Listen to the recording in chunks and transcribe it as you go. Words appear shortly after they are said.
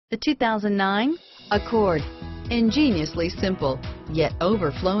The 2009 Accord. Ingeniously simple, yet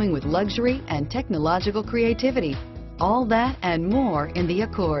overflowing with luxury and technological creativity. All that and more in the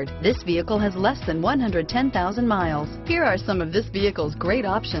Accord. This vehicle has less than 110,000 miles. Here are some of this vehicle's great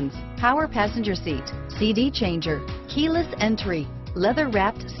options: power passenger seat, CD changer, keyless entry,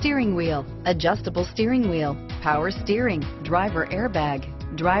 leather-wrapped steering wheel, adjustable steering wheel, power steering, driver airbag,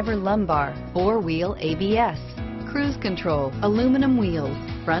 driver lumbar, four-wheel ABS, cruise control, aluminum wheels,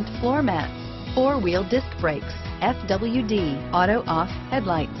 front floor mats, four-wheel disc brakes, FWD, auto-off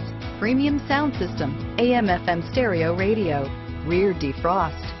headlights, premium sound system, AM/FM stereo radio, rear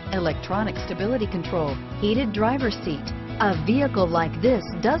defrost, electronic stability control, heated driver's seat. A vehicle like this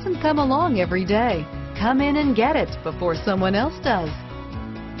doesn't come along every day. Come in and get it before someone else does.